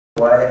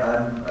why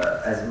I'm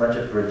as much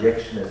a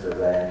projectionist as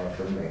I am a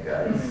filmmaker.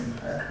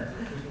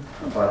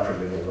 Apart from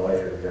being a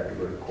lawyer, you have to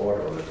go to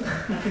court all the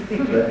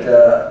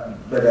time.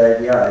 but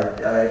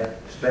I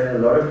spend a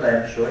lot of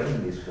time showing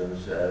these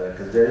films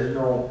because there is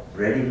no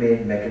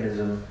ready-made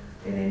mechanism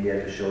in India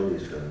to show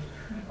these films.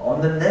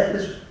 On the net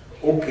is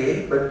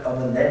okay, but on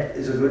the net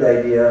is a good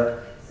idea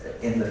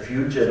in the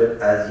future,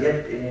 but as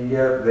yet in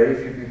India, very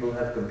few people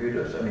have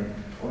computers. I mean,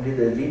 only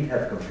the elite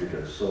have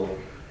computers, so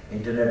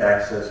internet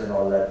access and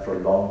all that for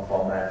long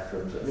format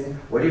films. I mean,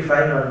 what you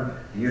find on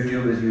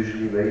YouTube is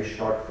usually very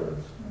short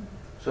films.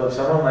 So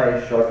some of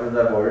my short films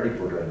I've already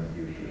put on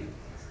YouTube.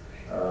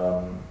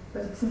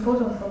 But it's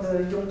important for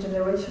the young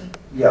generation.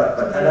 Yeah,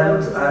 but and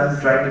I'm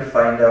trying to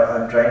find out,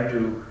 I'm trying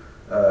to,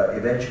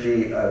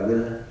 eventually I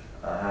will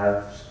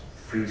have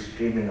free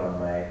streaming on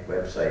my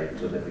website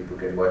so that people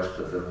can watch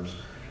the films,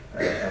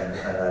 and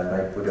I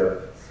might put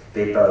a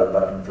PayPal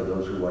button for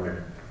those who want to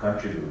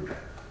contribute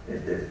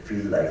if they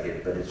feel like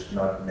it, but it's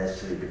not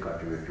necessary to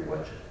contribute to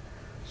watch it.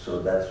 So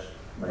that's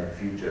my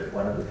future,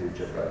 one of the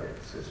future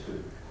projects is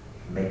to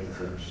make the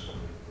films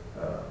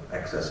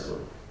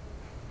accessible.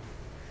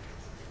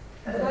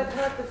 But I've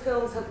heard the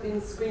films have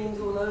been screened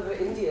all over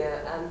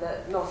India, and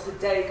that not a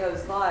day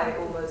goes by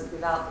almost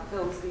without the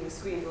films being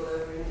screened all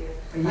over India.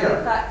 Yeah. And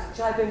in fact,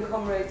 Jai Bhim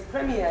Comrade's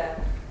premiere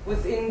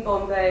was in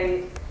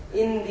Bombay.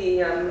 In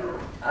the,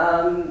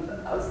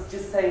 I was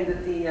just saying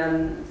that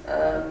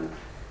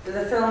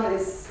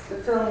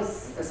the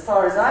films, as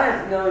far as I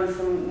have known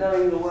from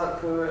knowing your work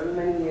for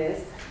many years,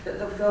 that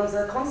the films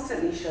are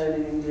constantly shown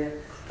in India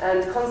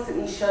and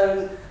constantly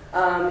shown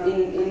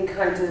in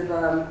kind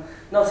of.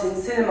 Not in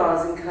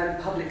cinemas, in kind of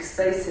public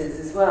spaces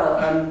as well.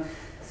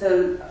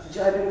 So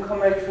Jai Bhim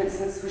Comrade, for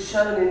instance, was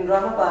shown in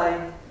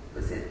Ramabai,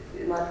 was it,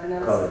 am I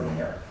pronouncing? Colony,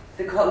 yeah.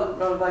 The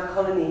Ramabai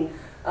colony,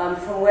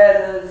 from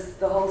where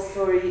the whole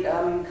story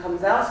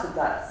comes out of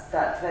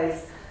that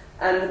place.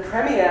 And the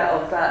premiere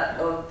of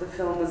the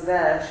film was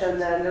there, shown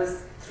there, and there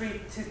was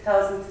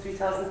 2,000 to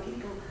 3,000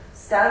 people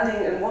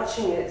standing and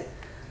watching it,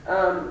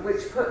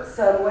 which puts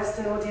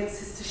Western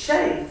audiences to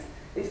shame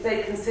if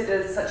they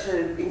consider such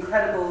an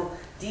incredible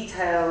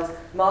detailed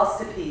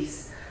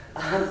masterpiece,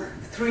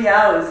 3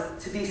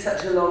 hours to be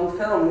such a long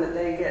film that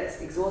they get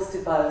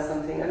exhausted by or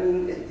something. I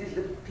mean,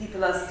 the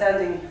people are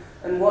standing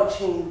and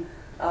watching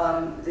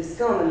this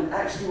film, and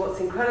actually what's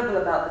incredible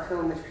about the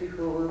film, which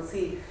people will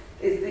see,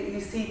 is that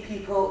you see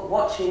people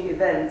watching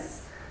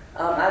events.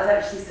 I'd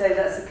actually say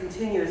that's a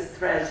continuous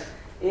thread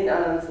in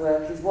Anand's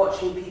work, is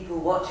watching people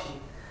watching,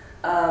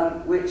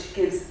 which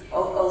gives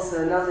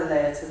also another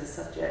layer to the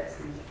subject.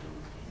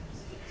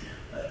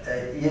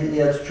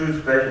 Yeah, it's true,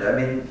 especially, I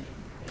mean,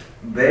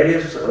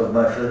 various of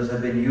my films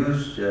have been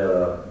used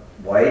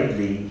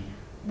widely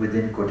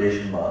within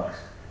quotation marks.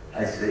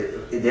 I say,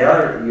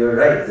 you're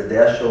right, that they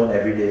are shown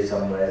every day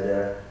somewhere.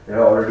 There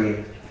are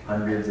already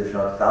hundreds, if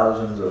not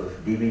thousands of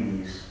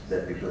DVDs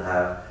that people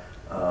have.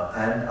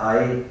 And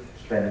I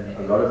spend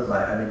a lot of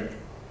I mean,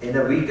 in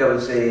a week I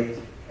would say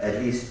at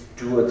least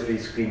 2 or 3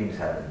 screenings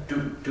happen.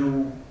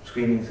 Two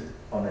screenings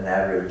on an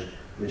average,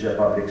 which are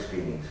public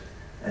screenings.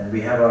 And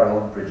we have our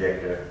own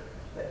projector.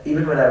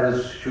 Even when I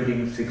was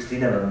shooting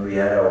 16mm, we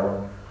had our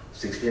own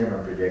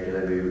 16mm projector,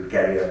 and we would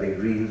carry our big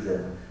reels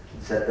and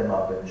set them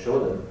up and show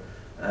them.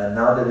 And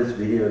now that it's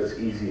video, it's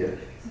easier.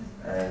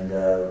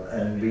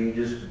 And we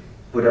just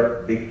put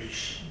up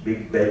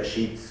big bed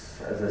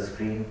sheets as a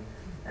screen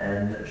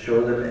and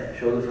show the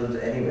films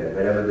anywhere,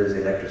 wherever there's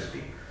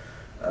electricity.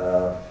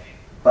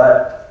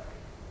 But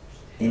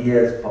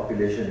India's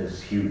population is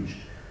huge.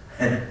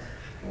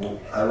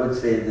 I would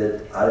say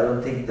that I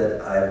don't think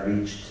that I've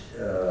reached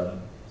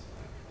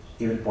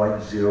even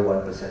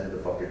 0.01% of the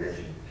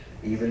population,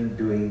 even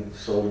doing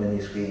so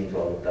many screenings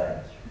all the time.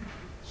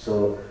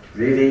 So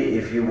really,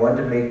 if you want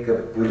to make a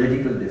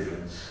political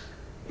difference,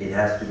 it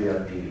has to be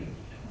on TV.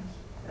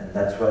 And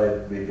that's why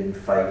we've been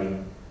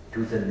fighting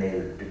tooth and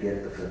nail to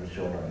get the films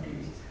shown on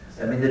TV.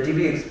 I mean, the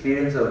TV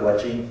experience of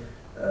watching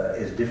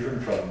is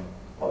different from,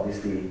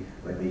 obviously,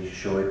 when we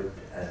show it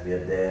and we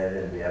are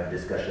there and we have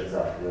discussions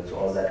afterwards.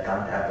 All that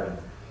can't happen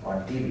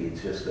on TV.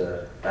 It's just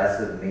a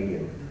passive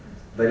medium.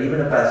 But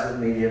even a passive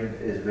medium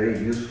is very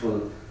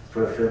useful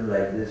for a film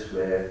like this,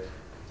 where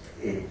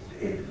it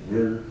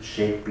will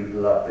shake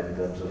people up in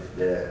terms of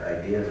their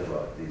ideas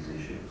about these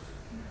issues.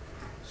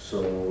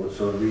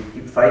 So we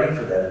keep fighting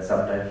for that, and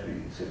sometimes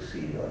we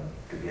succeed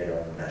to get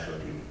on national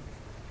TV.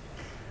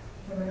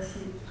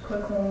 Merci. Je crois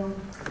qu'on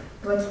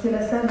doit quitter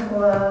la salle, donc on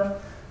va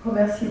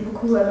remercier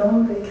beaucoup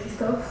Anand et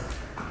Christophe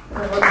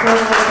pour votre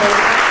œuvre.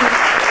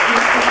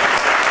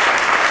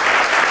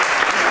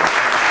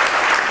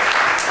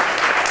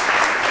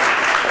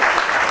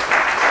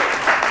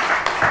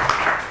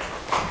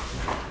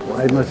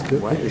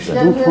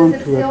 Bienvenue à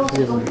cette séance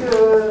donc,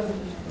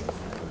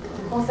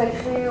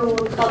 consacrée au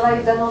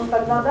travail d'Anand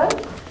Patwardhan.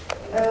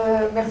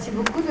 Merci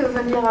beaucoup de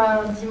venir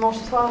un dimanche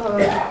soir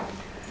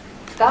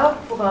tard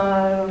pour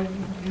un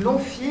long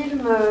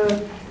film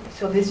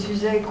sur des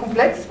sujets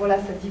complexes. Voilà,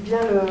 ça dit bien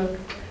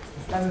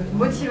la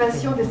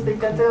motivation des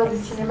spectateurs du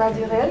cinéma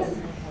du réel.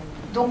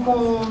 Donc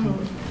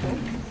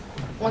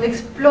on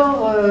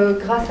explore,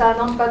 grâce à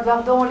Anand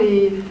Patwardhan,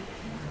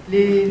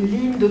 les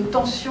lignes de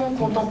tension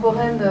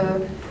contemporaines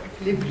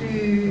les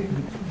plus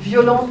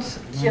violentes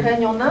qui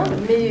règnent en Inde,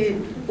 mais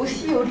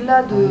aussi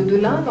au-delà de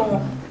l'Inde,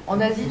 en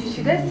Asie du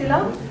Sud-Est. Et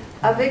là,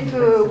 avec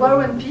War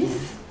and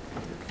Peace,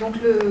 donc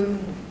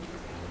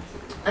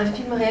un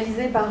film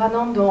réalisé par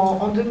Anand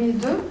en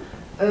 2002,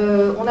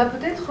 on a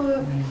peut-être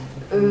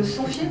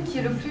son film qui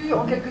est le plus,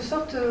 en quelque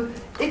sorte,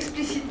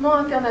 explicitement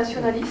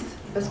internationaliste,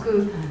 parce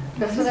que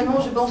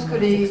personnellement je pense que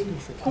les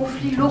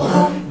conflits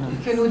locaux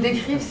que nous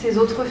décrivent ces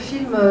autres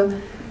films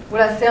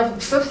voilà,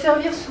 peuvent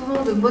servir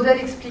souvent de modèle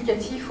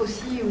explicatif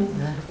aussi,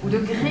 ou de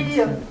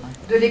grille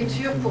de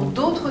lecture pour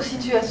d'autres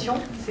situations.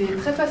 C'est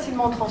très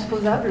facilement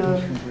transposable,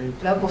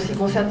 là, pour ce qui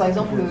concerne par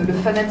exemple le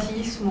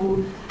fanatisme ou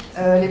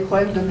les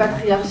problèmes de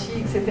patriarchie,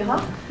 etc.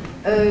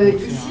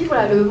 Ici,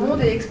 voilà, le monde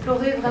est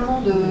exploré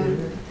vraiment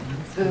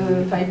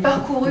est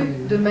parcouru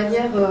de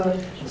manière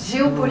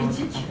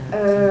géopolitique,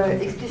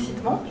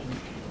 explicitement.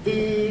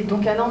 Et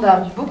donc Anand a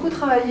beaucoup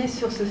travaillé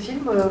sur ce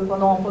film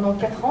pendant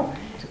 4 ans,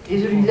 et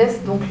je lui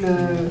laisse donc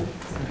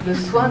le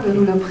soin de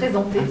nous le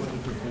présenter,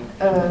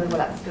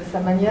 voilà, de sa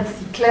manière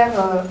si claire,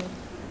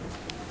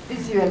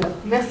 visuelle.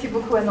 Merci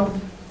beaucoup, Anand.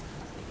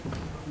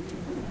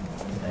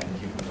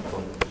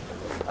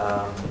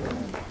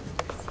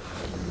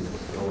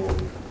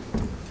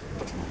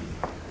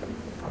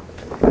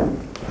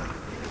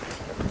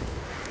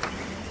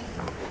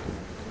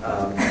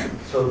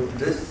 So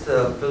this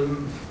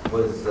film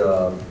was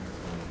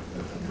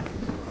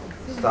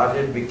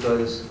started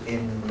because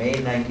in May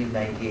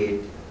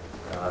 1998,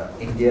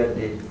 India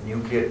did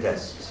nuclear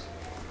tests.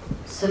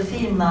 Ce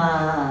film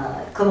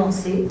a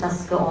commencé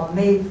parce qu'en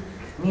mai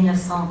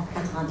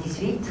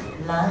 1998,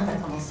 l'Inde a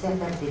commencé à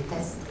faire des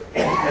tests.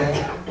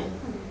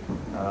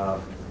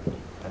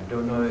 I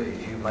don't know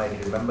if you might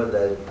remember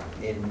that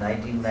in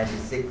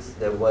 1996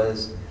 there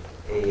was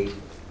a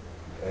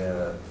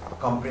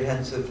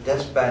comprehensive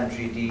test ban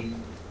treaty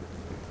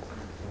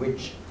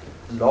which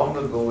long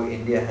ago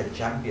India had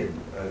championed,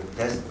 a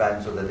test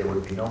ban so that there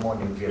would be no more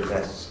nuclear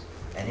tests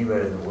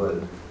anywhere in the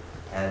world.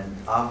 And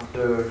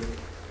after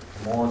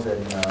more than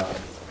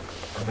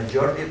a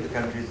majority of the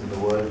countries in the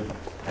world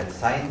had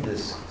signed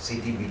this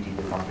CTBT,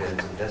 the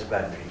Comprehensive Test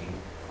Ban Treaty,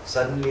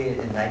 suddenly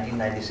in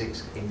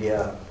 1996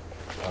 India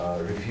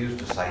refused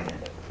to sign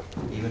it,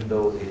 even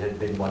though it had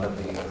been one of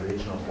the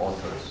original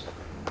authors.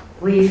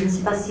 Oui, je ne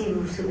sais pas si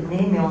vous vous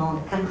souvenez, mais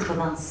en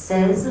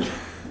 1996,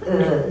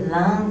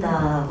 l'Inde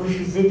a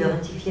refusé de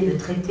ratifier le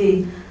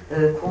traité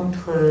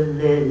contre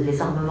les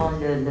armements,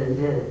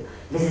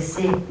 les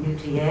essais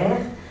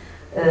nucléaires.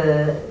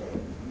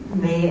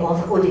 Mais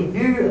au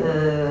début,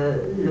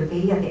 le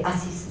pays avait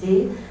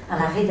assisté à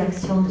la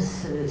rédaction de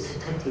ce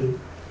traité.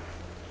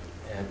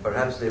 And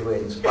perhaps they were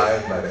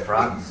inspired by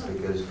France,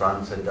 because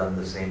France had done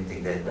the same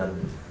thing. They had done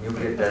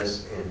nuclear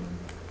tests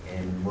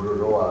in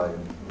Mururoa,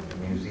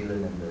 in New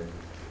Zealand,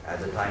 at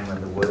the time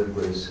when the world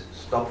was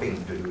stopping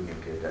to do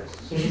nuclear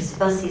tests. Et je ne sais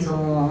pas s'ils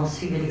ont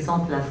suivi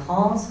l'exemple de la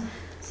France.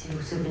 Si vous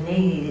vous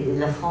souvenez,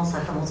 la France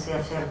a commencé à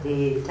faire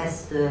des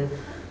tests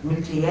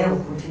nucléaires ou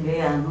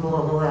continuer à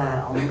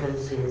Mururoa en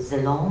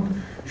Nouvelle-Zélande,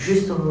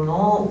 juste au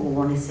moment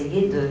où on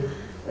essayait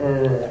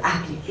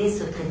d'appliquer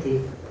ce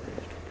traité.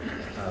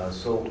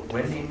 So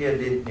when India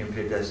did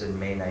nuclear tests in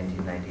May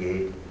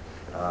 1998,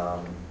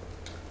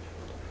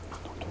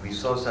 we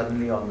saw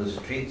suddenly on the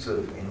streets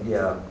of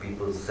India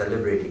people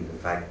celebrating the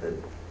fact that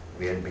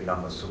we had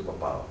become a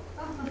superpower.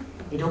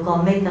 Et donc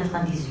en mai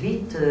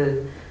 1998,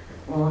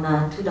 on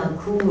a tout d'un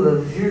coup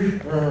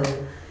vu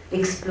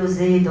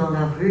exploser dans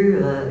la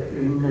rue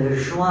une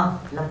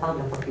joie de la part de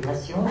la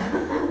population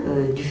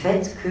du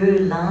fait que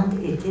l'Inde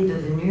était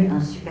devenue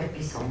une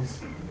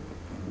superpuissance.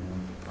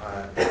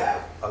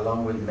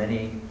 Along with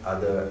many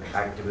other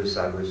activists,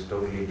 I was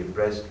totally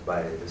depressed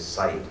by this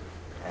sight,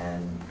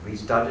 and we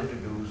started to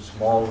do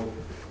small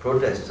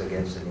protests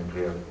against the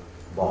nuclear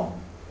bomb.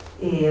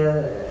 Et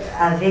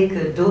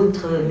avec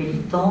d'autres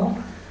militants,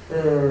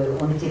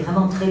 on était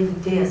vraiment très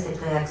goûtés à cette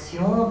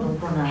réaction, donc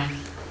on a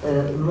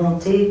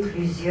monté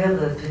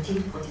plusieurs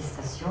petites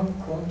protestations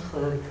contre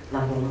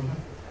la bombe.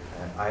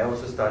 I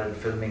also started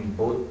filming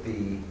both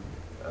the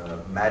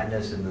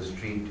madness in the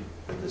street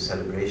with the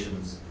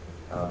celebrations,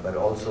 but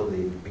also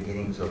the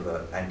beginnings of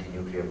the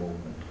anti-nuclear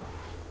movement.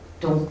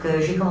 Donc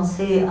j'ai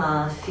commencé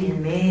à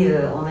filmer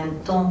en même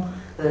temps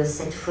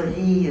cette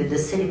folie de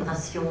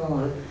célébration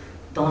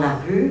dans la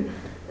rue,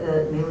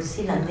 mais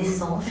aussi la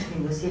naissance, je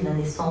filme aussi la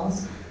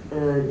naissance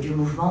du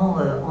mouvement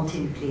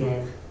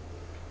antinucléaire.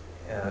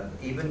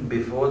 Even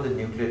before the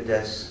nuclear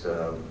tests,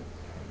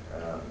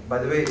 by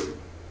the way,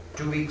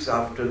 2 weeks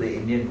after the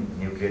Indian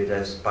nuclear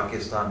tests,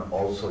 Pakistan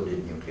also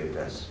did nuclear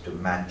tests to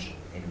match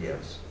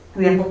India's.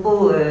 Oui, à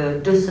propos,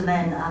 2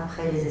 semaines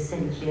après les essais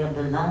nucléaires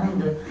de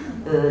l'Inde,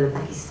 le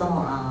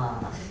Pakistan a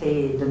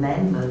fait de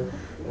même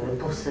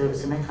pour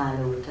se mettre à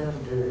la hauteur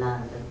de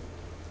l'Inde.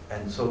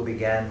 And so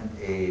began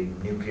a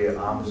nuclear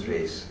arms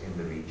race in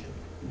the region.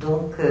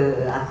 Donc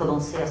a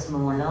commencé à ce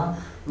moment-là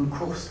une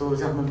course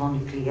aux armements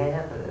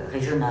nucléaires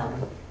régionales.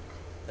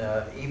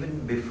 Even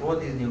before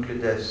these nuclear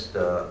tests,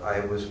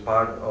 I was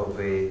part of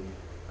a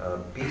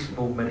peace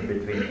movement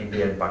between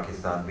India and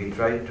Pakistan. We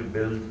tried to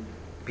build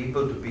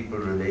people-to-people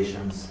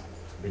relations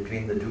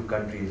between the two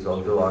countries,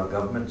 although our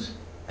governments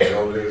had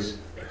always,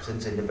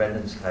 since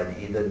independence, had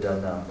either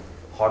done a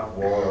hot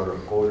war or a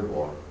cold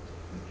war.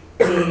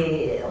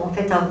 Et en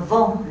fait,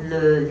 avant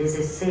les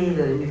essais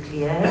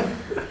nucléaires,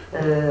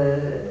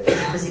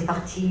 je faisais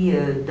partie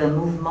d'un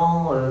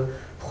mouvement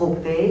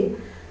pro-paix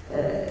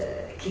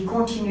qui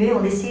continuait.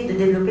 On essayait de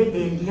développer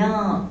des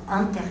liens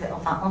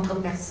entre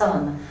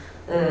personnes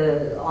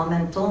en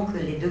même temps que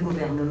les deux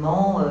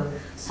gouvernements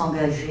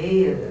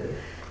s'engageaient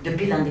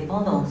depuis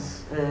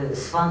l'indépendance,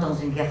 soit dans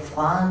une guerre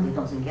froide et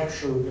dans une guerre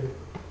chaude.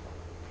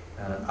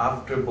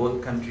 After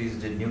both countries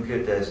did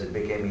nuclear tests, it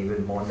became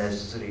even more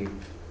necessary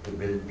to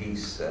build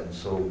peace, and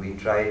so we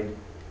tried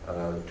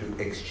to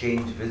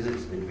exchange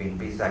visits between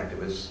peace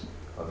activists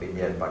of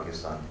India and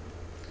Pakistan.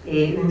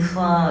 Et une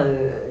fois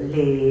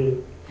les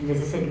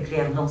essais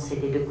nucléaires lancés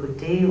des deux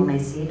côtés, on a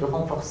essayé de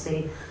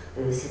renforcer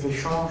ces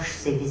échanges,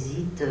 ces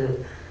visites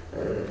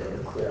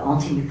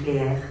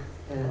antinucléaires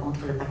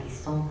entre le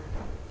Pakistan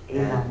et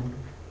l'Inde.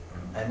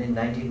 And in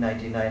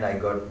 1999, I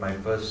got my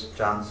first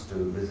chance to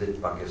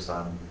visit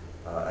Pakistan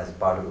as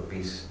part of a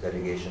peace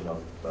delegation of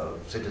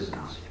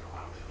citizens.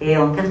 Et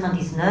en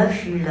 1999,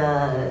 j'ai eu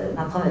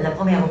la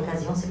première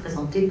occasion s'est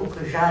présentée pour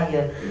que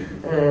j'aille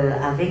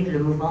avec le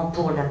mouvement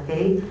pour la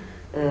paix,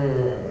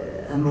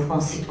 un mouvement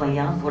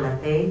citoyen pour la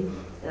paix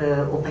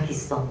au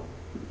Pakistan.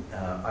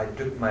 I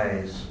took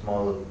my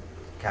small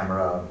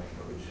camera,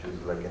 which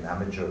was like an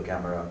amateur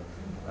camera,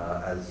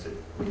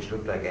 which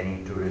looked like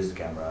any tourist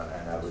camera,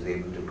 and I was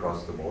able to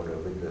cross the border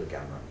with the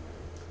camera.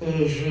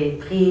 Et j'ai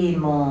pris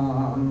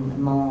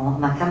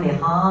ma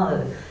caméra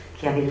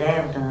qui avait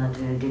l'air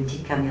d'une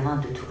petite caméra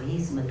de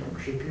tourisme, donc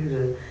j'ai pu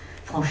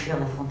franchir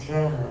la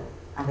frontière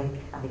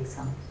avec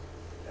ça.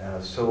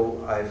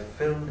 So I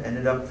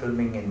ended up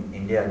filming in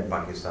India and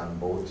Pakistan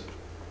both,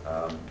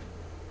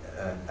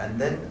 and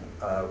then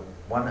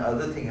one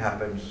other thing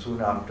happened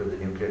soon after the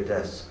nuclear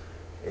tests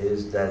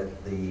is that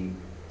the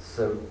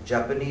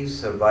Japanese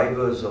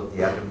survivors of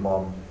the atom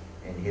bomb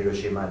in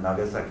Hiroshima and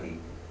Nagasaki,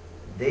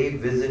 they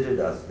visited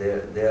us.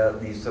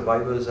 These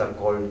survivors are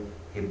called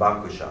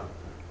hibakusha,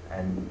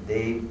 and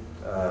they,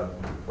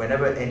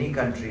 whenever any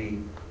country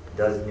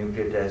does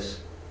nuclear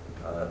tests,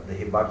 the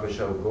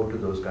hibakusha will go to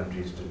those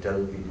countries to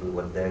tell people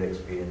what their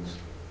experience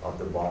of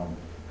the bomb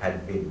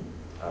had been.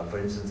 For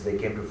instance, they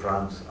came to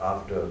France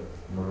after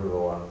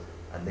Mururoa,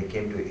 and they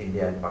came to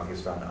India and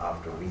Pakistan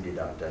after we did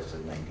our tests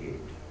in '98.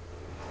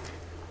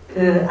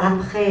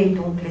 Après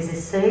donc les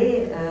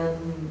essais,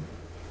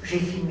 j'ai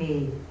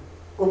filmé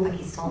au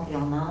Pakistan et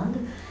en Inde.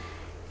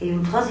 Et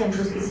une troisième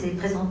chose qui s'est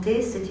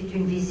présentée, c'était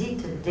une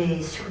visite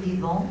des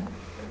survivants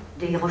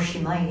de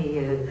Hiroshima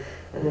et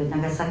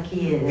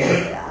Nagasaki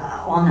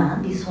en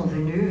Inde. Ils sont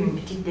venus, une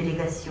petite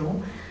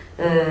délégation.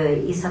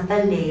 Ils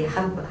s'appellent les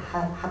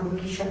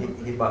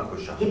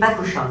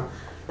hibakusha.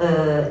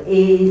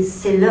 Et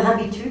c'est leur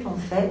habitude en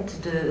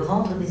fait de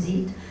rendre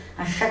visite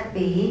à chaque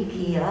pays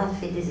qui a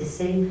fait des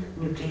essais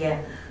nucléaires,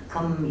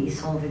 comme ils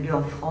sont venus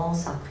en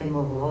France après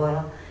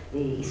Mururoa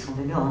et ils sont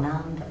venus en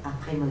Inde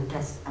après nos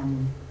tests à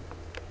nous.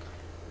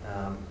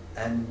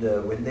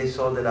 When they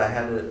saw that I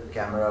had a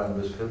camera and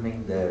was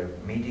filming their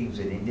meetings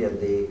in India,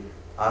 they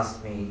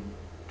asked me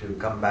to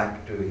come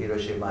back to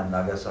Hiroshima and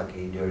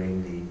Nagasaki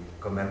during the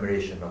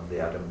commemoration of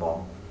the atom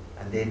bomb,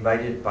 and they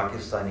invited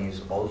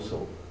Pakistanis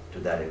also to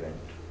that event.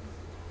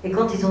 Et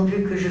quand ils ont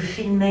vu que je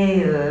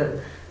filmais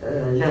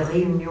leur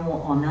réunion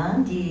en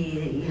Inde,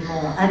 ils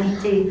m'ont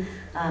invité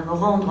à me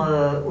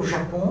rendre au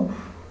Japon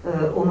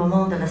au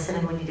moment de la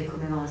cérémonie de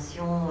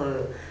commémoration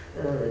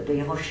de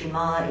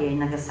Hiroshima et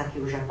Nagasaki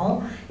au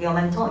Japon. Et en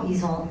même temps,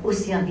 ils ont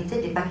aussi invité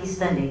des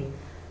Pakistanais.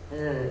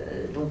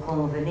 Donc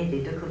on venait des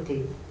deux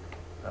côtés.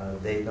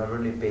 They not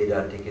only paid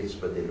our tickets,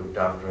 but they looked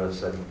after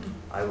us. And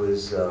I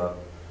was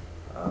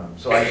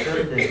so I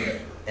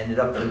ended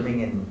up filming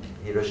in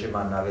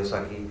Hiroshima and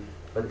Nagasaki.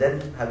 But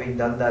then, having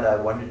done that, I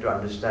wanted to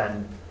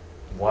understand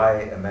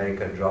why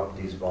America dropped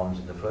these bombs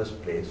in the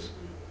first place,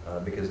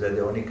 because they're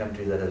the only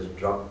country that has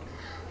dropped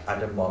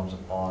atom bombs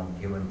on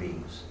human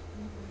beings.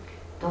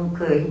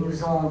 Donc ils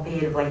nous ont payé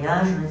le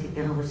voyage, on était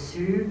bien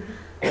reçus,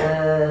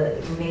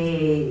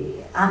 mais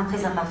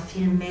après avoir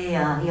filmé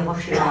à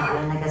Hiroshima et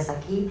à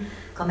Nagasaki,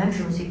 quand même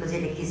je me suis posé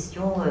les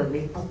questions,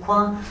 mais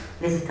pourquoi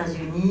les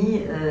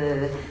États-Unis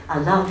a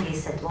largué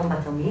cette bombe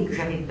atomique?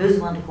 J'avais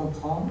besoin de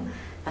comprendre,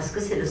 parce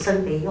que c'est le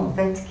seul pays en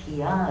fait qui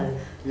a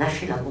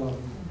lâché la bombe.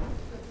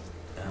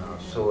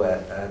 So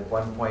at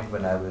one point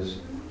when I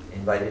was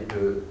invited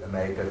to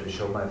America to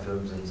show my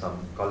films in some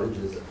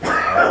colleges,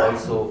 I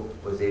also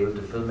was able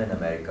to film in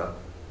America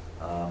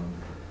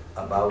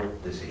about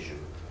this issue.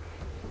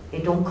 Et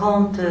donc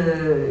quand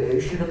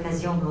j'ai eu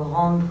l'occasion de me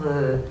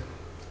rendre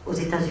aux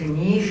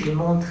États-Unis, j'ai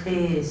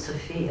montré ce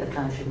film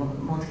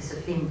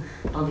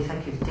dans des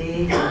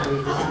facultés, dans des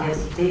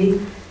universités,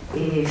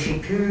 et j'ai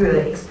pu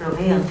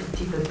explorer un tout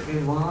petit peu plus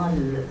loin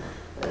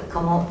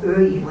comment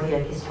eux ils voyaient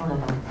la question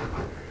là-bas.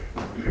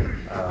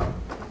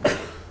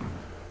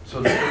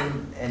 So the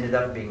film ended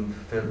up being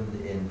filmed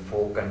in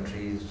 4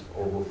 countries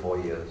over 4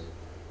 years.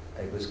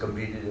 It was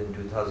completed in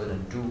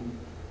 2002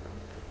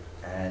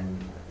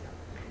 and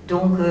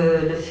donc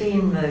le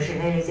film, j'ai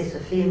réalisé ce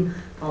film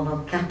pendant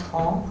 4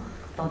 ans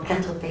dans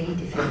 4 pays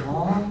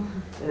différents.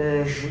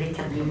 Je l'ai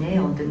terminé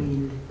en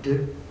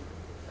 2002.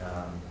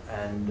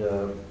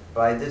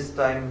 By this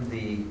time,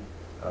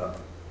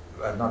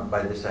 not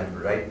by this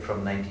time, right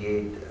from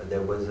 98,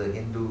 there was a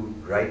Hindu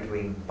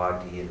right-wing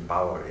party in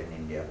power in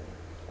India.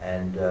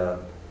 And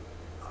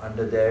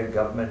under their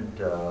government,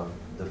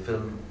 the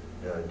film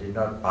did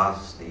not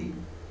pass the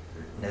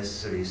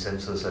necessary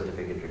censor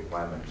certificate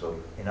requirement. So,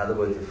 in other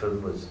words, the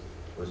film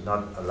was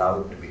not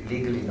allowed to be,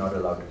 legally not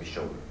allowed to be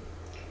shown.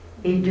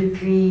 Et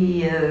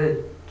depuis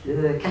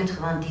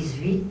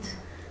 98,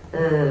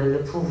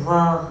 le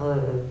pouvoir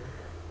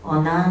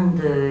en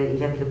Inde, il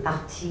y avait le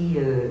parti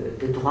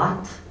de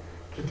droite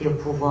qui était au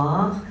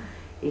pouvoir,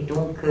 et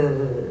donc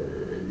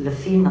le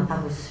film n'a pas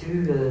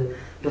reçu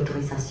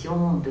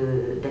l'autorisation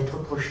d'être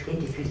projeté,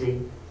 diffusé.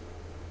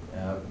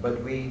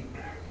 But we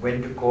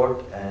went to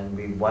court and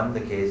we won the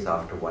case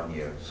after 1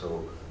 year.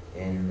 So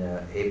in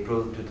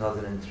April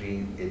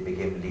 2003, it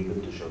became legal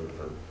to show the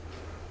film.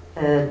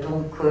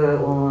 Donc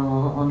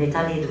on est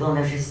allé devant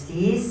la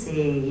justice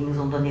et ils nous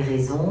ont donné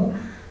raison.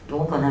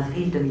 Donc en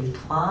avril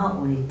 2003,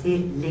 on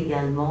était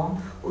légalement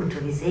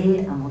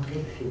autorisé à montrer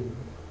le film.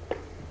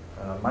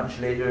 Much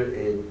later,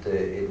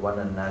 it won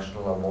a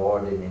national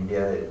award in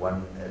India. It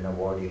won an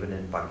award even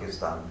in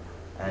Pakistan,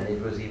 and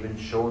it was even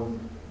shown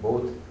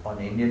both on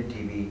Indian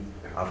TV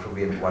after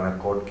we had won a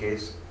court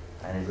case,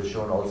 and it was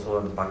shown also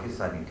on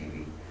Pakistani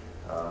TV.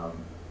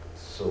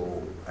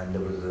 And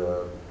there was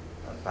a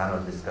panel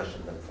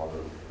discussion that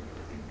followed.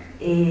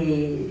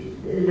 Et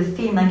le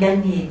film a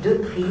gagné 2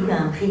 prix,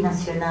 un prix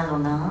national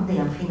en Inde et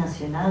un prix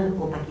national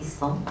au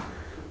Pakistan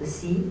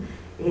aussi.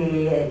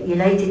 Et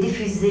il a été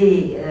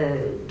diffusé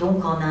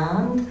donc en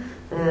Inde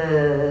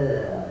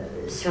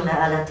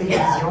à la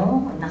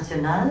télévision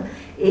nationale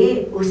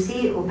et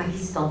aussi au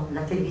Pakistan.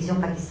 La télévision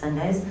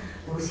pakistanaise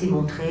l'a aussi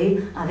montré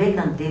avec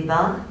un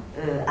débat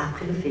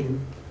après le film.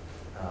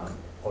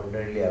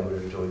 Ordinarily, I would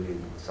have told you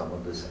some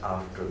of this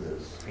after the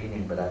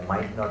screening, but I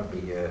might not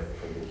be here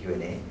for the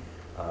Q&A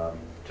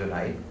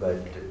tonight. But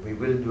we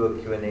will do a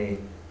Q&A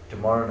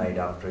tomorrow night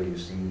after you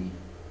see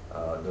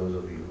those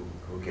of you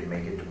who can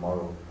make it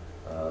tomorrow.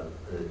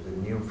 The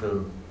new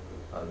film,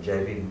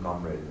 Jaivin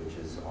Comrade, which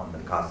is on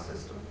the caste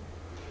system.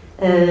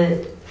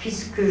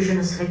 Puisque je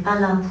ne serai pas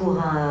là pour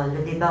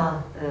le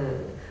débat,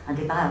 un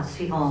débat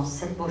suivant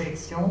cette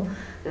projection,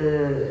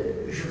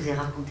 je vous ai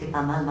raconté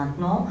pas mal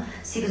maintenant.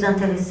 Si vous êtes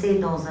intéressé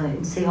dans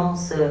une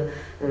séance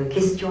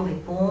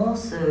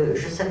questions-réponses,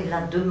 je serai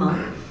là demain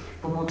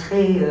pour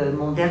montrer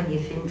mon dernier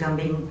film,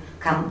 Jaivin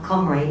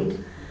Comrade.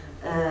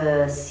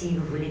 Si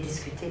vous voulez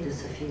discuter de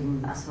ce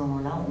film à ce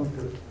moment-là, on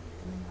peut.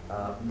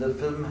 The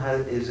film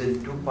is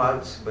in 2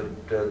 parts, but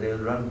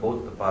they'll run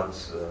both the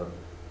parts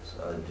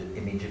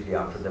immediately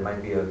after. There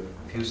might be a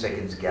few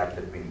seconds gap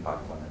between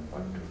part 1 and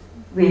part 2.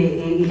 Oui,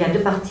 et il y a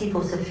 2 parties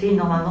pour ce film.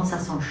 Normalement, ça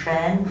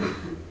s'enchaîne.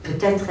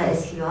 Peut-être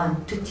est-ce qu'il y aura une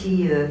toute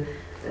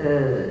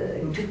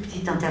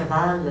petite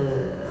intervalle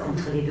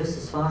entre les deux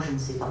ce soir, je ne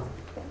sais pas.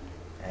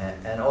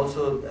 And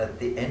also at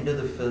the end of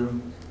the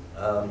film,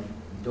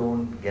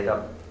 don't get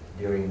up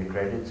during the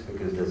credits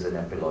because there's an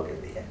epilogue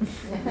at the end.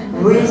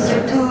 Oui,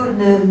 surtout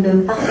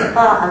ne partez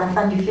pas à la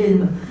fin du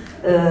film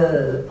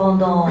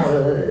pendant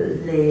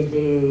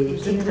les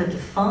titres de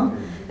fin,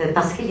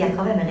 parce qu'il y a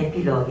quand même un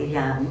épilogue, il y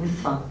a une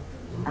fin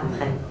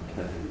après.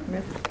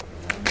 Merci.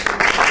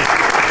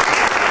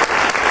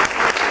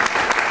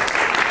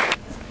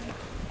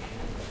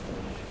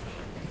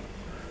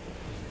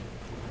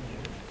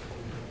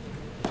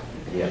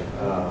 Yeah.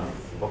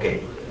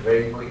 Okay.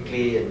 Very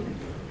quickly and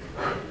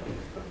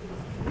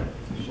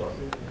short.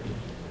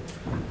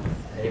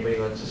 Anybody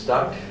wants to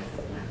start?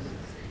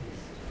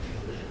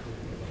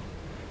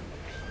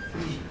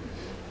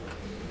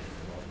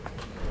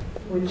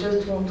 We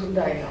just want to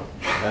die now.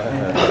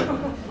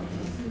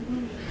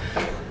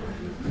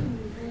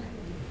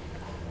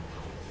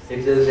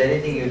 If there's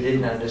anything you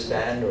didn't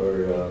understand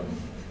or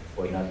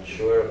were not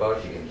sure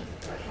about, you can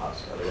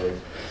ask. Otherwise,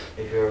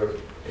 if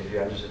you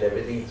understood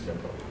everything, it's no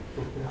problem.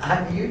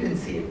 You didn't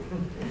see it.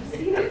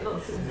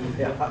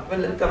 Yeah, well,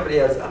 let somebody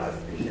else ask.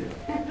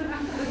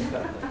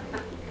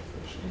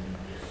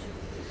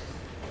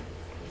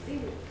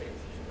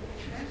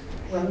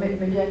 Well,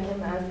 maybe I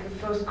can ask a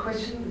first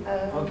question.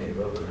 Okay,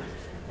 well,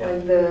 yeah.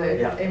 When the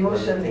Yeah,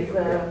 emotion well, is,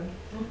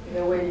 yeah. in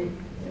a way,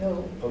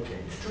 Okay.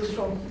 it's too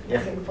strong. Yeah.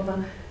 I think, for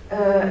now.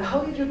 How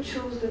did you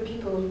choose the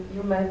people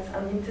you met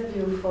and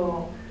interview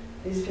for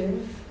these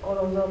films all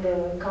over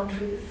the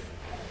countries?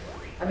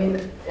 I mean,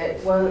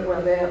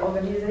 were there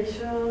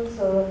organizations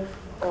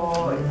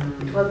or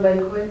it was by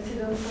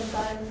coincidence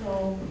sometimes?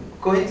 Or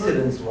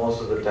Coincidence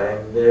most of the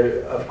time.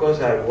 There, of course,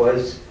 I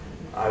was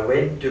I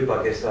went to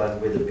Pakistan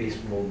with the peace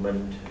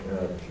movement,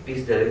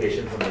 peace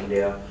delegation from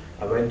India.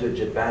 I went to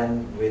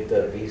Japan with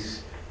the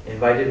peace,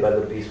 invited by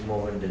the peace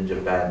movement in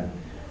Japan.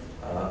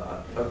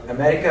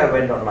 America, I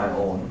went on my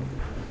own,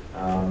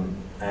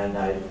 and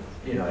I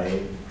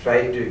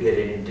tried to get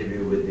an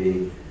interview with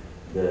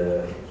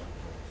the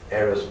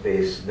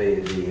aerospace,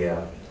 the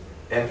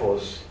Air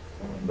Force,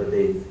 but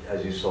they,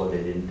 as you saw,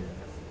 they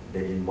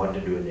didn't want to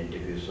do an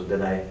interview. So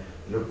then I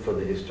looked for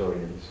the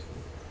historians.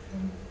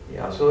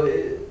 Yeah, so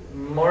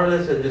more or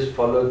less I just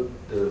followed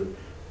the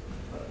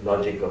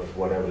logic of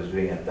what I was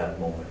doing at that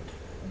moment.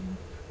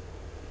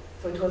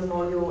 So it was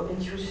more your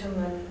intuition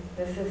and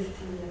necessity.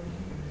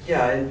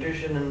 Yeah,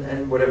 intuition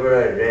and whatever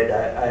I read.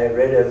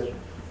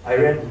 I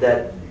read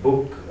that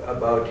book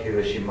about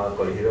Hiroshima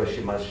called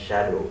Hiroshima's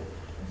Shadow,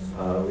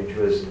 which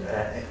was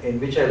in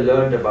which I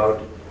learned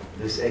about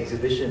this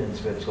exhibition in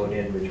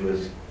Smithsonian, which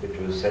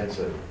was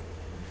censored.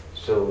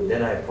 So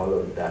then I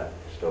followed that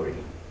story.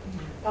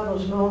 Pardon,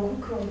 je me rends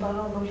compte qu'on parle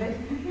en anglais.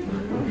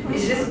 Et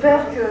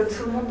j'espère que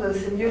tout le monde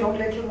sait mieux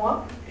l'anglais que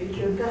moi et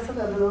que personne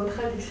n'a besoin de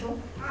traduction.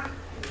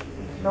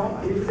 Non?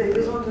 Et vous avez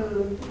besoin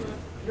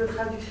de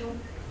traduction?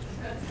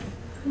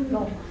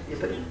 Non, il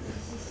n'y a pas de...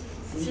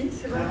 Si,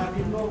 c'est vrai.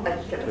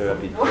 Très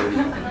rapidement.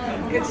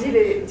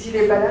 Jill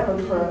est pas là,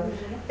 notre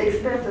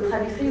experte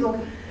traductrice. Donc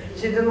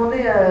j'ai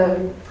demandé à...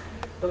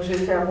 Donc je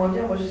vais faire moins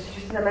bien, moi je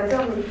suis juste une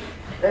amateur,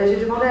 mais j'ai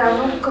demandé à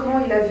Arnaud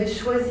comment il avait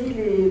choisi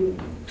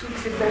toutes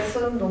ces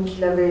personnes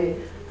qu'il avait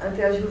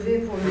interviewées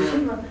pour le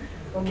film.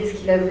 Donc est-ce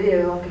qu'il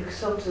avait en quelque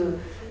sorte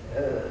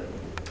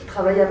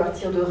travaillé à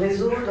partir de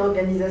réseaux,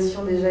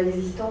 d'organisations déjà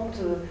existantes,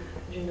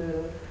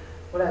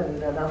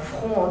 d'un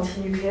front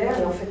anti-nucléaire?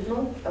 Et en fait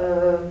non.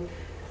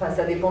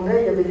 Ça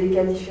dépendait, il y avait des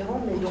cas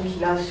différents, mais donc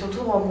il a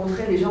surtout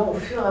rencontré les gens au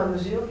fur et à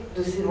mesure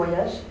de ses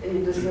voyages et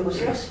de ses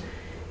recherches.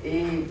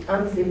 Et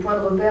un des points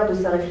de repère de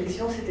sa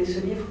réflexion, c'était ce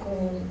livre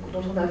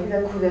dont on a vu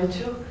la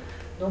couverture,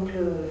 donc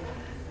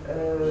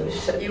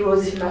le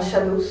Hiroshima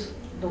Shadows,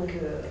 qu'il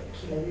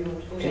a lu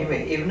au Japon.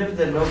 Anyway, even if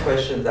there are no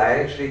questions,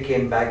 I actually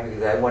came back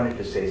because I wanted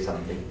to say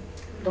something.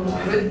 Donc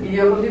il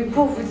est revenu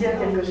pour vous dire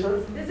quelque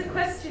chose. There's a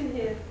question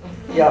here.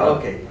 Yeah,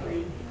 okay.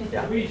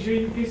 Yeah. Oui,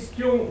 j'ai une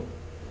question.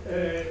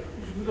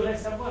 Je voudrais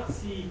savoir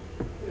si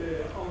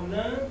en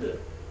Inde,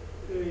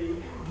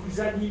 vous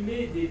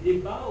animez des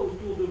débats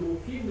autour de vos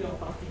films, et en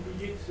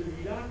particulier de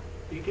celui-là,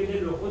 et quel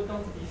est le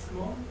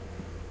retentissement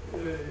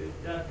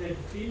d'un tel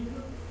film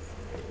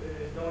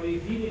dans les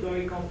villes et dans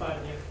les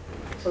campagnes.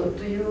 So,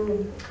 do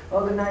you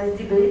organize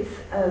debates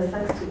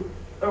thanks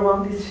to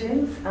around these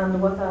films,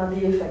 and what are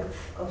the effects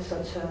of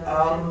such a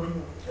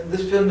film?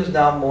 This film is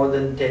now more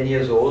than 10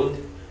 years old.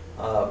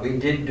 We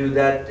did do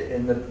that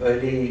in the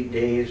early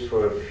days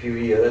for a few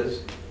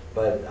years,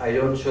 but I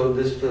don't show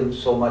this film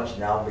so much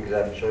now because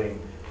I'm showing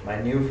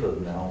my new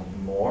film now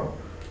more.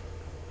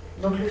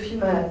 Donc le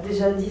film a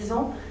déjà 10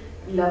 ans,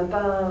 il n'a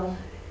pas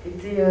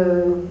été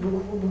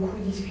beaucoup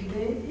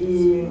discuté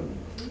et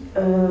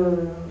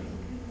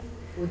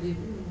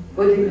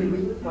au début,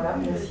 oui, voilà,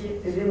 merci,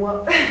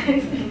 aidez-moi.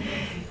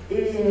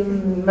 Et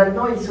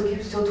maintenant il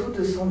s'occupe surtout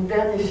de son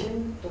dernier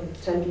film, donc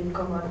Chalbin,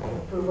 comme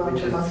on peut voir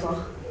demain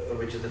soir.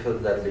 Which is the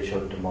film that we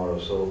show tomorrow,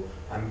 so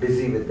I'm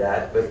busy with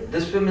that, but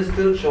this film is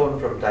still shown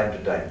from time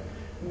to time.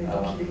 Mais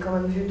donc il est quand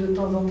même vu de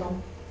temps en temps.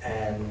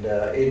 And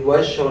it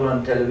was shown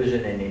on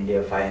television in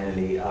India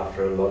finally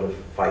after a lot of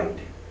fight.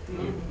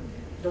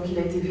 Donc il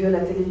a été vu à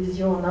la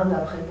télévision en Inde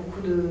après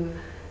beaucoup de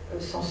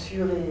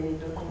censure et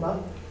de combats.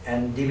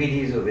 And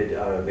DVDs of it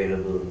are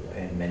available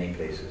in many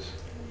places.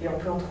 Et on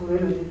peut en trouver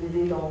le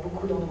DVD dans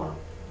beaucoup d'endroits.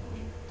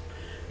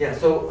 Yeah,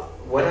 so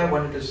what I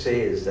wanted to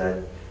say is that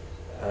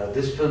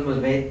this film was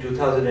made in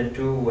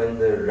 2002 when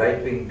the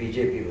right-wing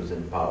BJP was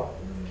in power.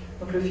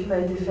 Donc le film a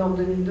été fait en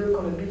 2002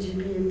 quand le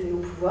BJP était au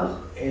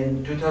pouvoir.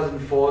 In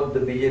 2004, the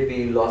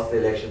BJP lost the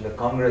election. The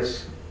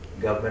Congress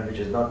government, which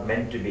is not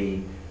meant to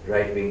be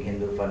right-wing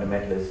Hindu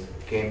fundamentalists,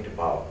 came to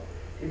power.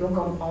 Et donc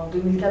en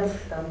 2004,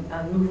 c'est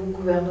un nouveau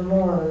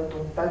gouvernement,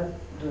 donc pas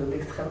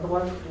d'extrême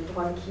droite ou de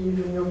droite qui est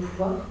venu au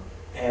pouvoir.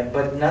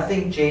 But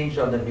nothing changed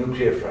on the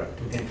nuclear front.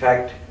 In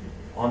fact,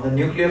 on the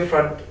nuclear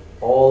front,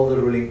 all the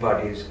ruling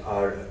parties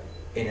are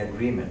in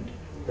agreement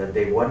that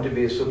they want to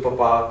be a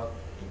superpower.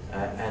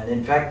 And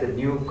in fact, the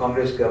new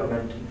Congress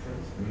government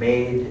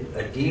made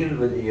a deal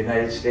with the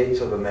United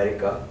States of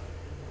America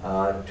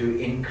to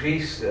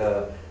increase,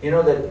 you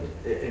know that,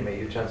 anyway,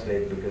 you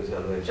translate because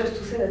otherwise... Just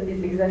to say that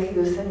it's exactly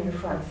the same in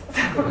France.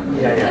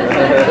 Yeah.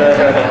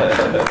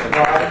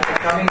 No, I'm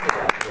coming to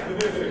that.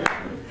 Yeah.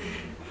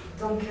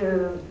 Donc,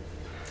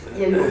 il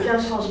n'y a eu aucun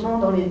changement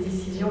dans les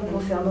décisions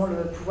concernant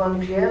le pouvoir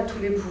nucléaire. Tous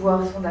les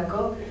pouvoirs sont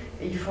d'accord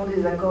et ils font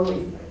des accords,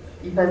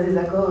 ils passent des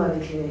accords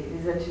avec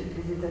les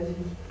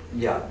États-Unis.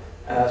 Yeah,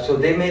 so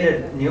they made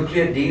a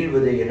nuclear deal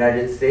with the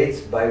United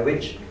States by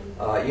which,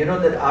 you know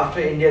that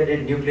after India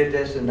did nuclear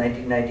tests in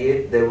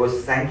 1998, there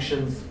was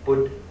sanctions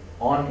put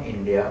on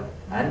India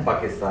and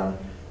Pakistan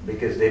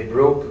because they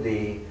broke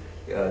they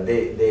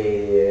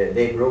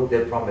broke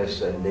their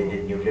promise and they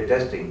did nuclear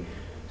testing.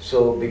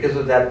 So because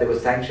of that, there were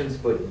sanctions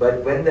put.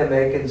 But when the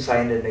Americans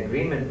signed an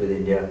agreement with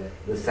India,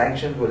 the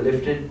sanctions were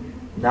lifted.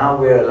 Now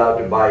we're allowed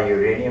to buy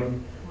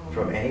uranium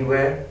from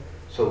anywhere.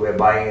 So we're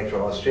buying it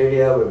from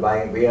Australia.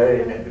 We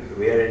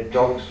are in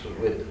talks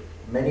with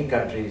many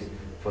countries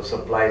for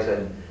supplies,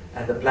 and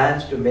the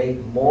plans to make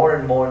more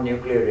and more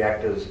nuclear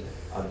reactors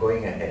are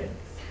going ahead.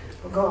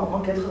 Donc en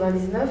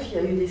 99, il y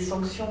a eu des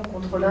sanctions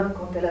contre l'Inde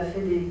quand elle a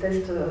fait des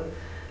tests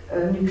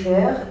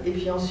nucléaires, et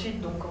puis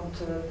ensuite, donc quand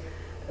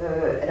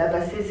elle a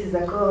passé ses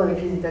accords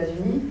avec les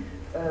États-Unis,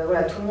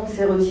 voilà, tout le monde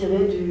s'est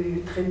retiré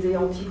du traité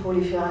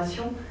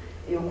anti-prolifération,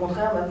 et au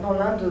contraire, maintenant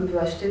l'Inde peut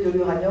acheter de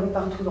l'uranium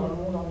partout dans le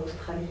monde, en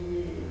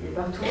Australie et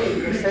partout,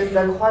 et ne cesse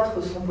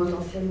d'accroître son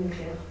potentiel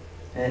nucléaire.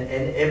 And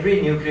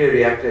every nuclear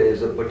reactor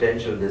is a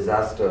potential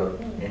disaster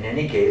in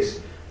any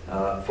case,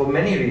 for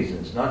many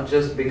reasons, not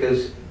just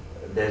because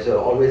there's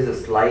always a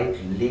slight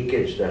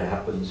leakage that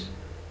happens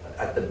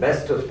at the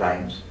best of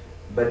times,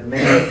 but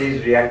many of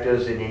these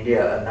reactors in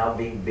India are now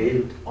being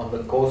built on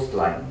the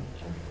coastline,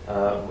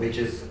 which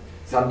is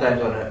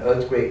sometimes on an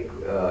earthquake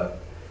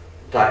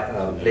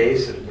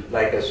place,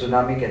 like a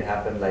tsunami can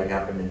happen, like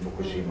happened in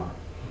Fukushima.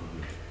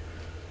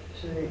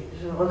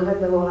 Je regrette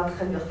d'avoir un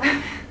train de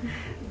retard.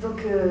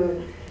 Donc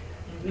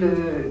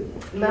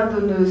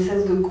l'Inde ne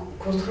cesse de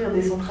construire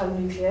des centrales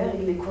nucléaires,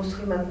 il les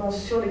construit maintenant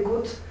sur les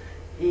côtes,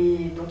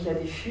 et donc il y a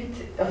des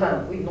fuites,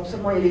 enfin oui, non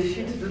seulement il y a des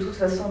fuites de toute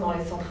façon dans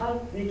les centrales,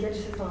 lesquelles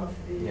c'est ça,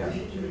 c'est des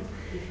fuites,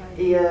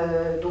 et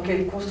donc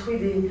elle construit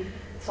des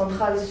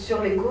centrales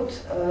sur les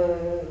côtes,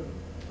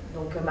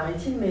 donc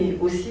maritimes, mais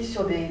aussi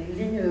sur des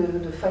lignes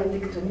de failles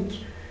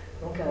tectoniques,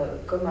 donc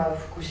comme à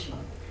Fukushima.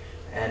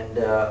 And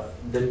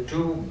the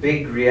two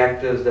big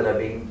reactors that are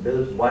being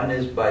built, one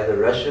is by the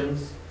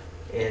Russians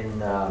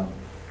in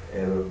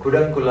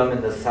Kudankulam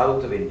in the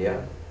south of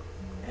India,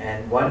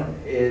 and one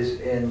is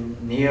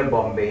near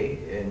Bombay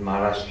in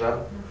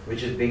Maharashtra,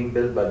 which is being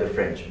built by the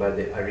French, by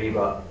the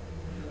Arriva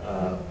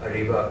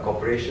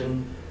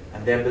Corporation,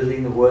 and they're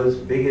building the world's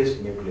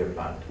biggest nuclear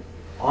plant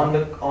on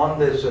the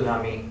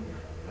tsunami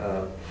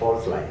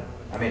fault line,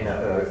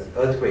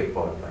 earthquake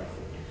fault line.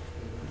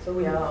 So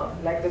we are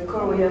like the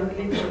Korean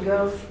little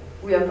girls,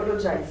 we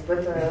apologize, but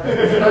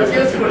it's not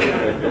useful.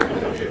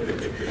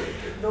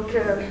 Donc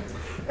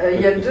il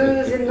y a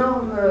deux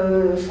énormes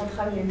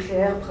centrales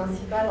nucléaires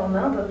principales en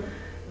Inde.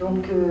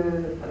 Donc,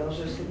 alors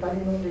je ne sais pas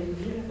les noms des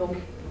villes, donc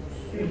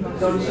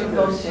dans le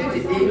sud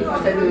et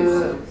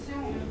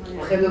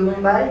près de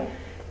Mumbai.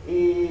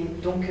 Et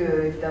donc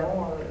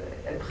évidemment,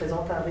 elles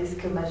présentent un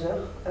risque majeur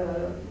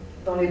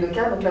dans les deux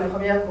cas. Donc la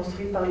première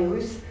construite par les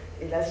Russes,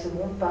 et la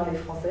seconde par les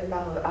Français,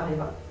 par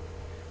Areva.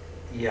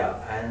 Yeah,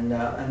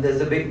 and there's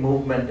a big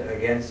movement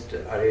against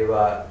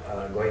Areva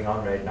going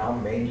on right now,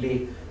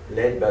 mainly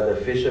led by the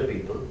fisher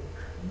people.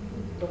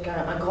 Donc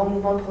un grand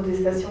mouvement de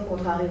protestation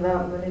contre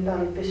Areva mené par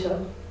les pêcheurs.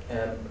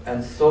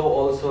 And so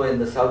also in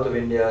the south of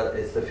India,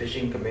 it's the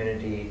fishing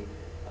community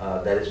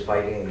that is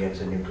fighting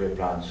against a nuclear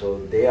plant.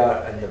 So they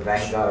are in the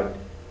vanguard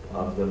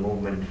of the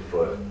movement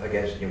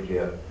against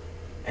nuclear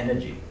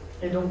energy.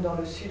 Et donc dans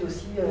le sud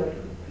aussi,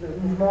 le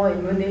mouvement est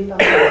mené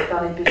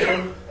par les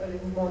pêcheurs, le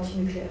mouvement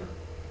anti-nucléaire.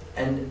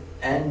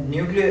 And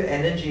nuclear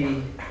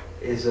energy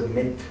is a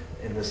myth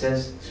in the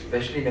sense,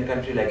 especially in a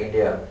country like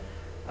India,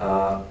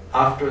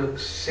 after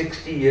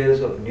 60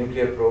 years of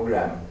nuclear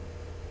program,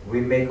 we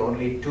make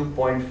only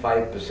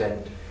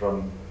 2.5%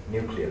 from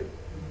nuclear.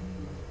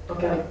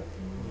 Donc avec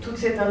toute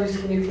cette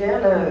industrie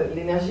nucléaire,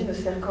 l'énergie ne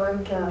sert quand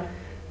même qu'à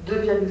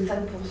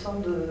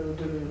 2,5%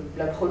 de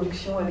la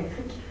production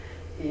électrique.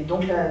 Et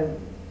donc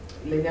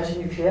l'énergie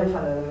nucléaire,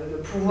 enfin le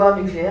pouvoir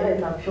nucléaire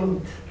est un pur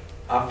mythe.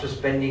 After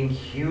spending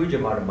huge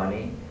amount of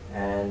money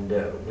and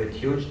with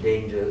huge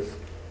dangers,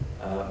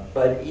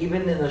 but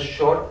even in a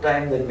short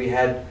time that we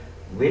had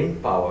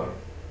wind power,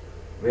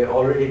 we're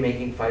already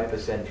making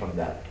 5% from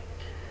that.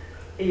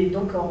 Et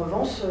donc en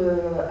revanche,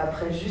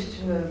 après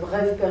juste une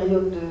brève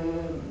période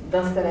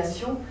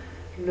d'installation,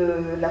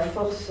 la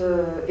force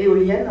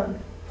éolienne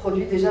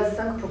produit déjà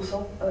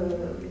 5%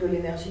 de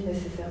l'énergie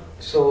nécessaire.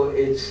 So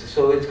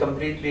it's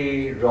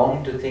completely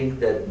wrong to think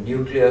that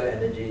nuclear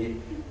energy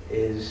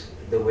is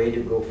the way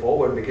to go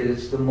forward because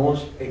it's the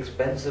most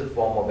expensive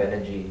form of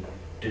energy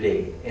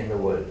today in the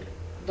world.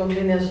 Donc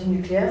l'énergie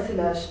nucléaire, c'est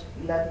la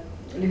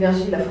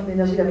forme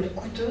d'énergie la plus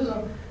coûteuse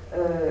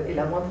et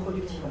la moins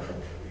productive en fait.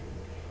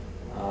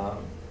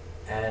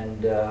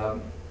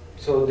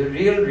 So the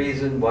real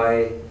reason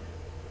why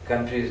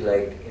countries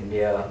like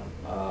India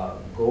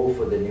go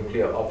for the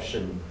nuclear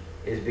option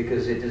is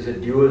because it is a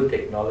dual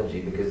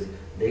technology, because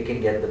they can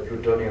get the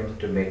plutonium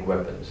to make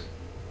weapons.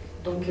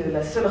 Donc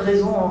la seule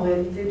raison en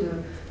réalité de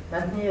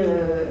maintenir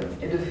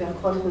et de faire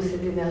croître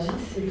cette énergie,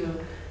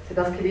 c'est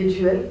parce qu'elle est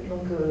duelle,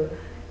 donc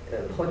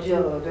produire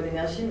de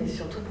l'énergie, mais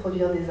surtout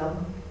produire des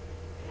armes.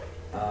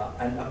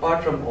 And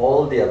apart from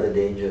all the other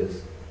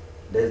dangers,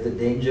 there's the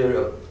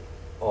danger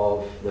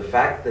of the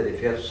fact that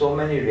if you have so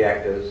many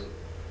reactors,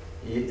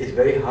 it's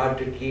very hard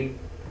to keep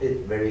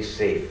it very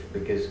safe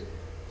because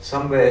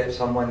somewhere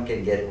someone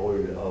can get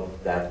hold of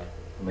that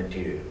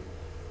material.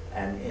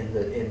 And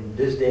in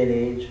this day and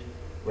age,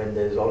 when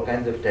there's all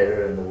kinds of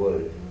terror in the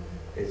world,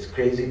 it's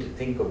crazy to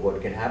think of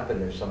what can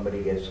happen if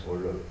somebody gets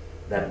hold of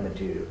that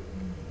material.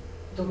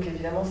 Donc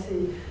évidemment,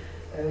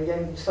 il y a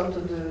une sorte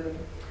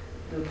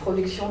de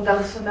production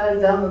d'arsenal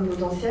d'armes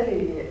potentielles,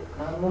 et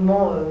à un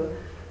moment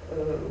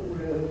où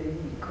les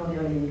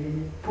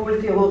pôles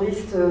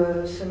terroristes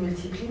se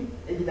multiplient,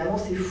 évidemment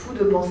c'est fou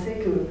de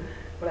penser que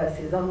voilà,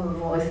 ces armes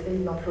vont rester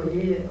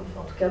inemployées,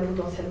 enfin en tout cas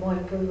potentiellement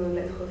elles peuvent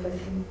l'être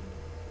facilement.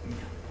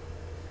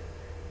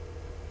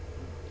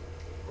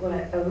 Voilà,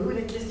 avez-vous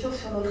des questions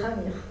sur notre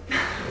avenir?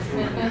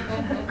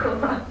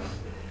 Comment?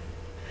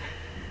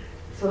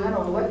 So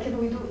Hanan, what can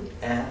we do?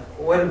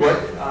 Well,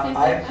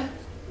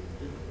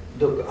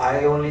 look,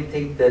 I only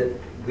think that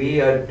we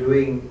are not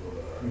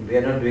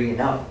doing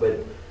enough,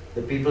 but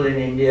the people in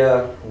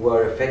India who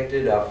are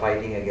affected are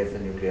fighting against the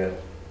nuclear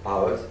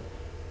powers.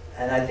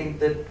 And I think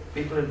that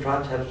people in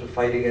France have to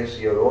fight against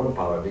your own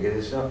power,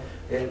 because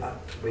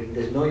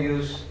there's no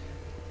use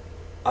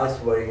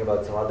us worrying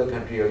about some other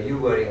country or you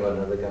worrying about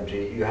another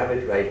country. You have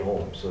it right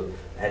home. So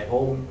at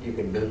home you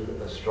can build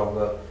a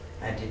stronger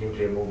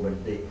anti-nuclear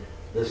movement.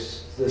 The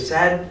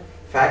sad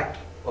fact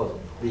of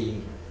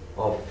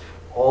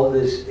all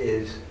this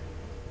is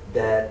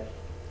that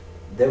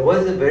there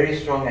was a very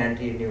strong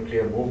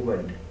anti-nuclear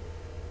movement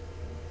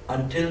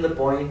until the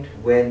point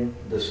when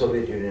the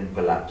Soviet Union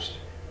collapsed.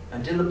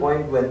 Until the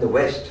point when the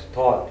West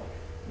thought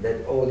that,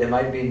 oh, there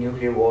might be a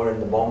nuclear war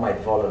and the bomb might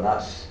fall on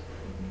us.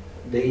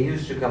 They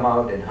used to come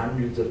out in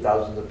hundreds of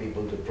thousands of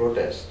people to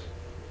protest.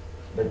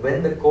 But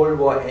when the Cold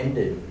War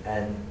ended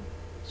and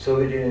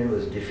Soviet Union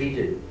was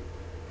defeated,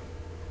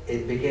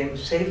 it became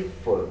safe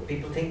for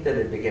people. Think that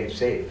it became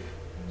safe,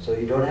 so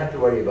you don't have to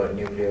worry about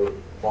nuclear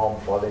bomb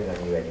falling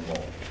on you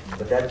anymore.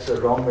 But that's a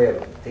wrong way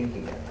of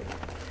thinking, I think.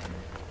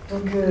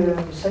 Donc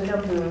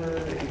chacun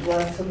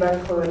doit se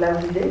battre là où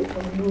il est,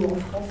 donc nous en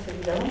France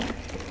évidemment.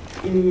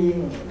 Et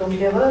donc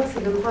l'erreur,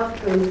 c'est de croire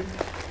que,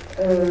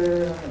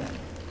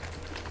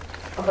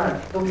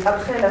 donc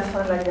après la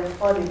fin de la guerre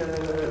froide et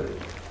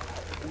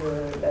le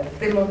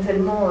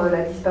démantèlement,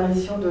 la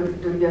disparition de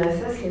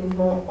l'URSS, les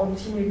mouvements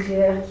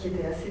anti-nucléaires qui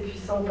étaient assez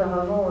puissants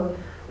auparavant,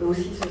 eux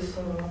aussi se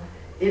sont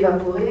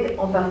évaporés,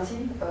 en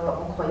partie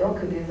en croyant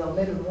que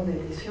désormais le monde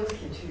était sûr, ce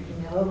qui est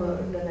une erreur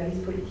d'analyse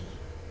politique.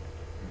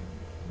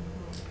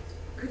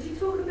 Could you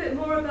talk a bit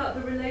more about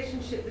the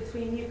relationship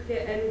between nuclear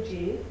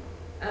energy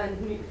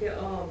and nuclear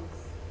arms?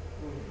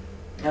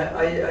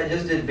 I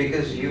just did,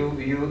 because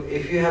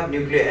if you have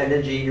nuclear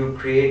energy, you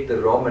create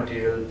the raw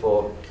material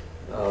for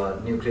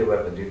nuclear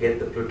weapons. You get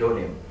the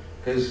plutonium,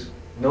 because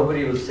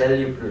nobody will sell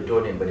you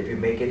plutonium, but if you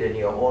make it in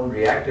your own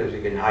reactors,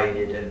 you can hide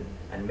it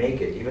and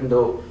make it. Even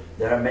though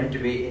there are meant to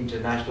be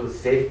international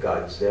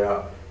safeguards, there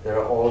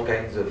are all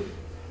kinds of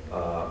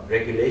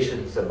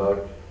regulations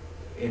about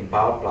in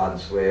power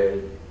plants where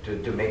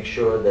to make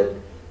sure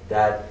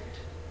that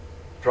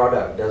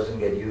product doesn't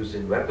get used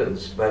in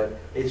weapons, but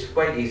it's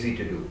quite easy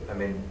to do. I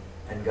mean,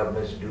 and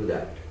governments do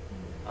that.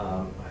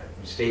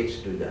 States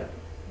do that.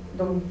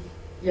 Donc,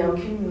 il n'y a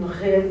aucune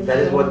réelle. That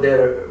is what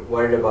they're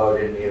worried about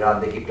in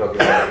Iran. They keep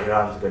talking about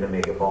Iran's going to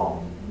make a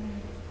bomb.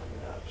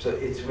 So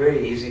it's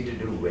very easy to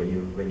do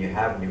when you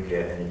have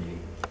nuclear energy.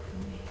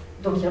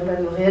 Donc il n'y a pas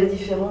de réelle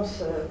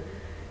différence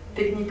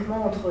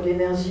techniquement entre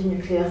l'énergie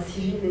nucléaire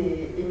civile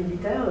et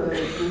militaire.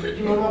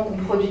 Du moment qu'on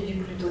produit du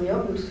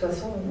plutonium, de toute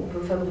façon, on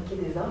peut fabriquer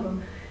des armes.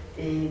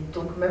 Et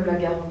donc même la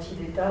garantie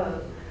d'État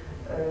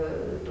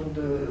donc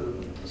de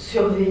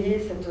surveiller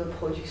cette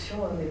production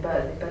n'est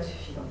pas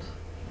suffisante.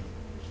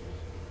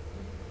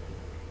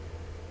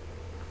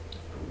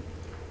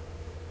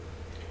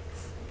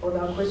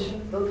 Other question?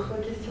 D'autres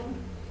questions?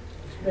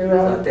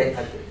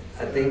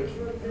 I think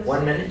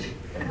 1 minute.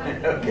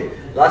 Okay,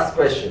 last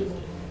question.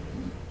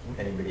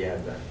 Anybody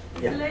have that?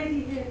 Yeah. The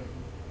lady here.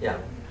 Yeah.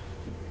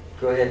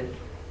 Go ahead.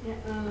 Yeah,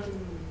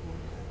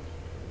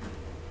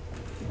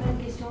 c'est pas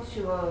une question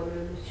sur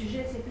le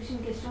sujet, c'est plus une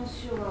question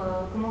sur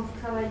comment vous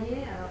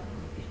travaillez. Alors,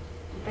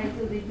 j'ai pas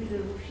été au début de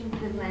vos films,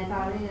 peut-être vous en avez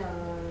parlé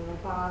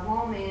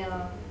auparavant, mais il y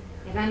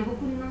a quand même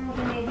beaucoup de noms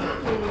génériques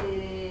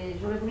et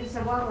j'aurais voulu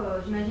savoir,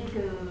 j'imagine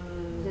que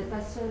vous n'êtes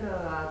pas seul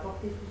à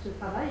porter tout ce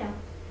travail. Hein.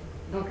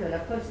 Donc la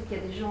preuve c'est qu'il y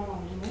a des gens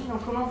en générique.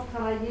 Donc comment vous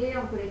travaillez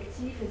en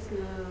collectif? Est-ce que,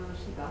 je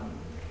sais pas.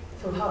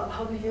 So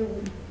how do you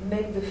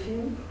make the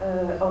film,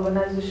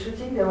 organize the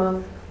shooting? There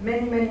are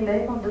many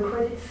names on the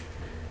credits,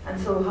 and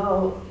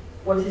so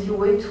what is your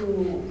way to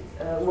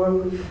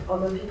work with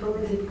other people?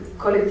 Is it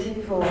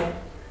collective or?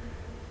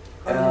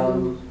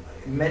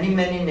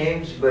 Many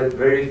names, but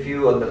very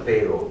few on the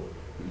payroll.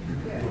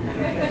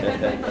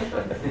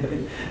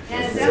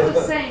 Yeah, they're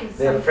the same.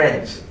 They're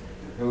friends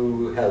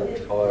who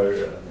helped or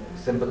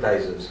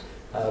sympathizers.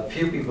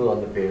 Few people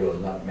on the payroll,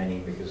 not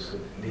many, because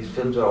these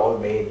films are all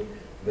made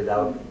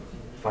without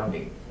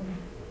funding.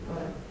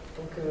 Voilà.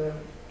 Donc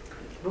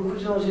beaucoup de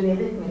gens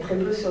génériques, mais très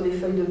peu sur des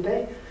feuilles de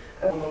paie.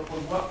 Notre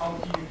voix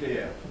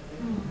anti-nucléaire.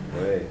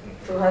 Oui.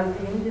 So has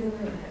the Indian,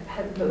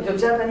 the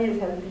Japanese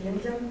has the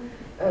Indian.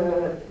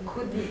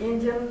 Could the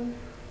Indian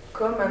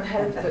come and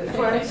help the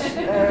French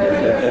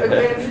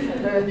against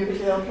the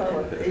nuclear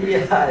power?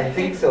 Yeah, I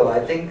think so. I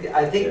think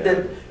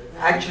that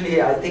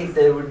actually I think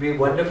that would be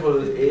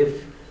wonderful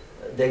if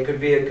there could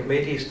be a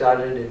committee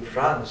started in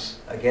France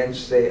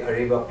against, say,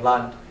 Areva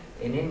plant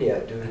in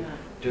India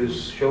to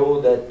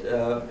show that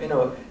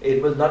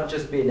it will not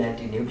just be an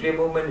anti-nuclear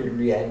movement, it will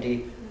be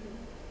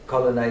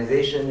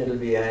anti-colonization, it will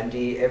be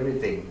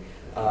anti-everything.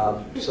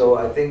 So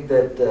I think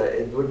that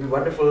it would be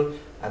wonderful,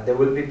 and there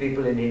will be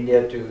people in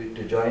India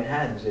to join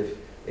hands if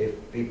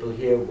people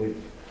here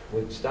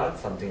would start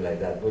something like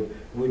that,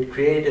 would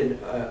create an,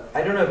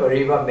 I don't know if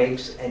Areva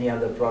makes any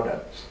other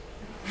products.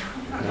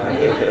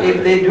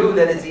 If they do,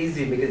 then it's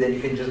easy, because then you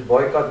can just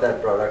boycott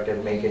that product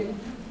and make it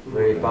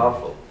very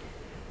powerful.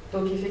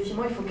 Donc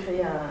effectivement, il faut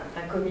créer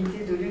un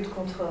comité de lutte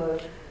contre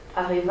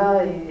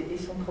Areva et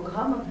son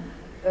programme.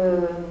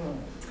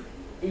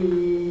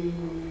 Et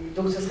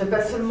donc ce ne serait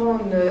pas seulement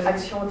une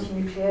action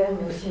anti-nucléaire,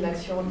 mais aussi une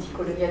action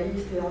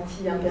anticolonialiste et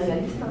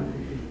anti-impérialiste.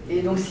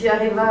 Et donc si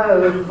Areva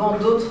vend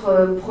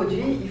d'autres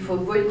produits, il faut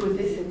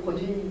boycotter ces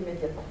produits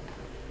immédiatement.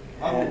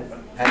 Merci.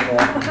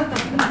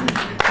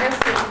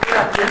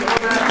 Voilà.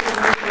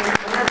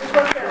 On a de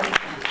quoi faire.